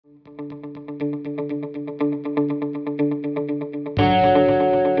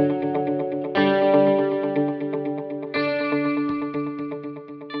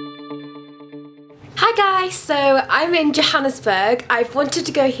guys, so I'm in Johannesburg. I've wanted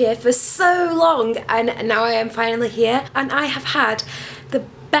to go here for so long and now I am finally here, and I have had the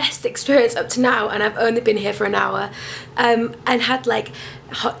best experience up to now, and I've only been here for an hour, and had like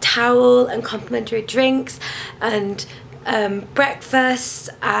a hot towel and complimentary drinks and breakfast,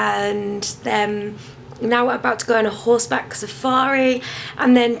 and then now we're about to go on a horseback safari,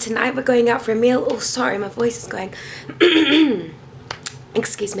 and then tonight we're going out for a meal. Oh sorry, my voice is going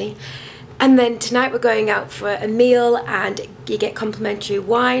excuse me. And then tonight we're going out for a meal and you get complimentary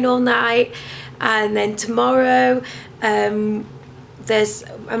wine all night. And then tomorrow there's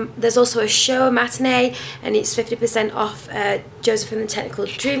also a show, a matinee, and it's 50% off Joseph and the Technical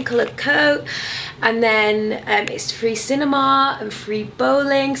Dream coloured coat. And then it's free cinema and free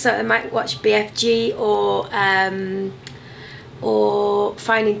bowling, so I might watch BFG or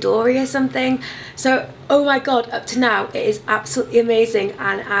Finding Dory or something. So oh my god, up to now it is absolutely amazing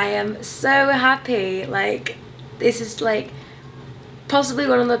and I am so happy. Like, this is like possibly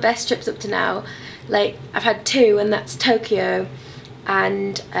one of the best trips up to now. Like, I've had two, and that's Tokyo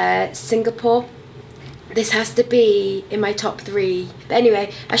and Singapore. This has to be in my top 3. But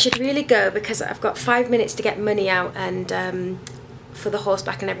anyway, I should really go because I've got 5 minutes to get money out and for the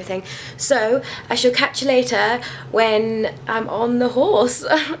horseback and everything. So I shall catch you later when I'm on the horse,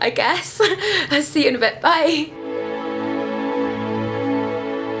 I guess. I'll see you in a bit. Bye.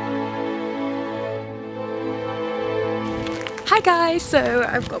 Hi guys, so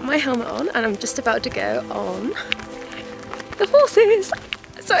I've got my helmet on and I'm just about to go on the horses.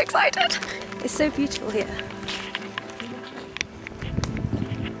 So excited. It's so beautiful here.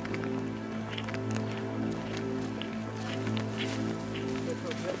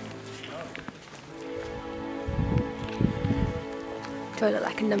 Do I look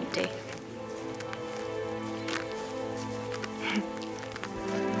like a numpty?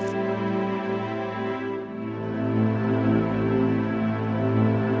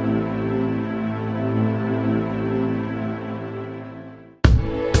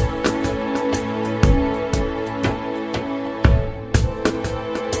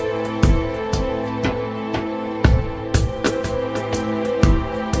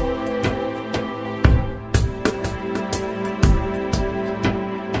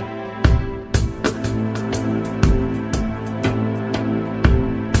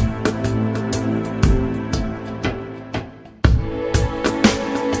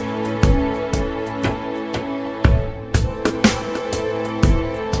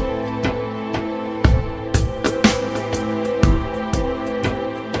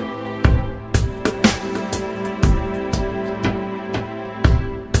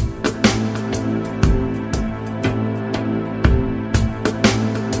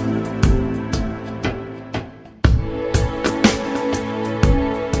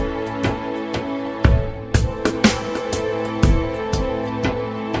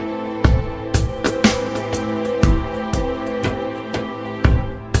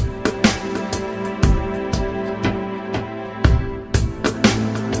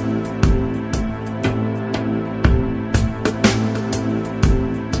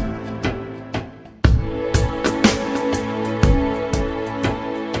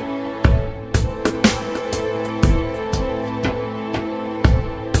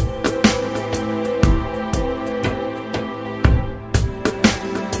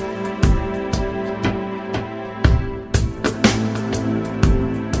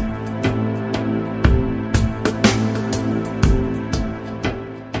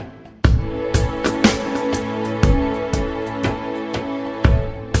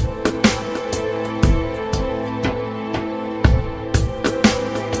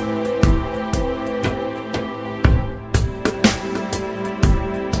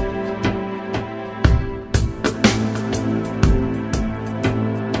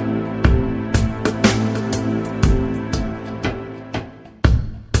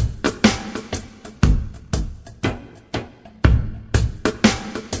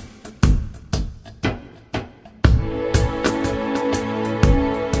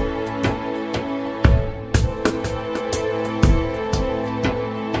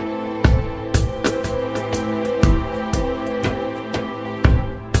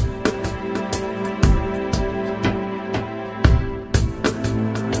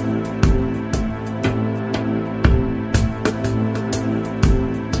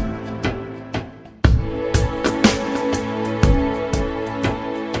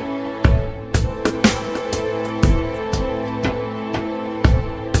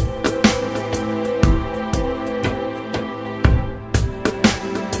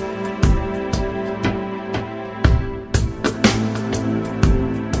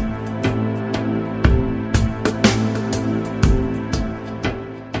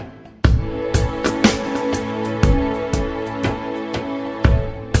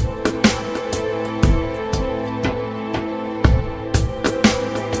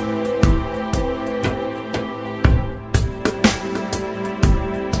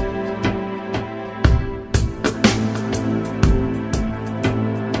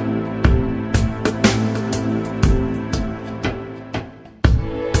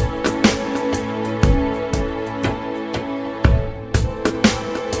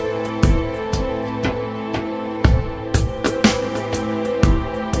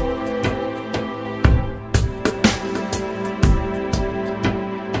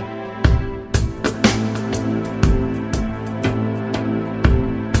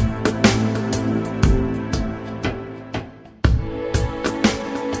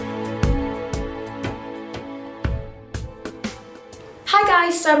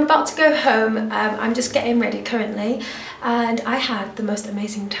 so I'm about to go home. I'm just getting ready currently, and I had the most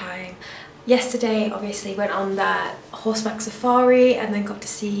amazing time. Yesterday obviously went on that horseback safari and then got to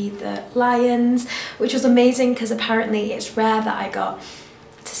see the lions, which was amazing because apparently it's rare that I got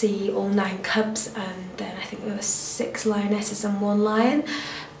to see all 9 cubs, and then I think there were 6 lionesses and 1 lion.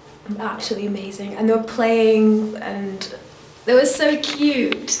 Absolutely amazing, and they were playing and they were so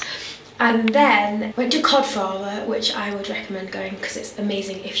cute. And then went to Codfather, which I would recommend going because it's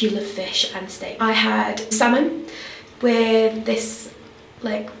amazing if you love fish and steak. I had salmon with this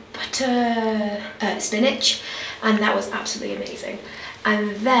like butter spinach, and that was absolutely amazing.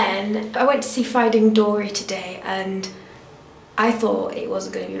 And then I went to see Finding Dory today, and I thought it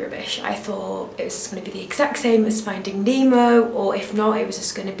wasn't going to be rubbish. I thought it was just going to be the exact same as Finding Nemo, or if not, it was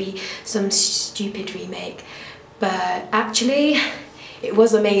just going to be some stupid remake. But actually, it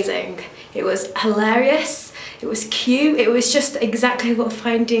was amazing. It was hilarious, it was cute, it was just exactly what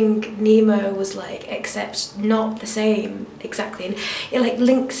Finding Nemo was like, except not the same exactly, and it like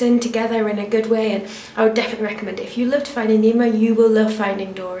links in together in a good way, and I would definitely recommend it. If you loved Finding Nemo, you will love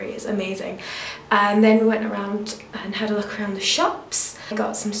Finding Dory, it's amazing. And then we went around and had a look around the shops. I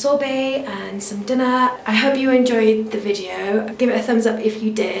got some sorbet and some dinner. I hope you enjoyed the video. Give it a thumbs up if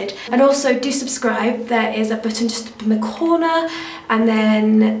you did. And also do subscribe. There is a button just up in the corner. And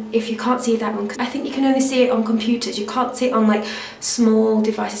then if you can't see that one, because I think you can only see it on computers. You can't see it on like small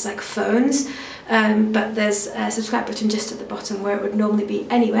devices like phones. But there's a subscribe button just at the bottom where it would normally be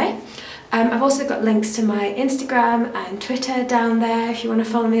anyway. I've also got links to my Instagram and Twitter down there if you want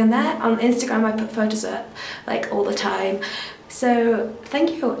to follow me on there. On Instagram I put photos up like all the time. So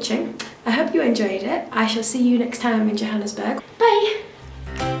thank you for watching. I hope you enjoyed it. I shall see you next time in Johannesburg. Bye!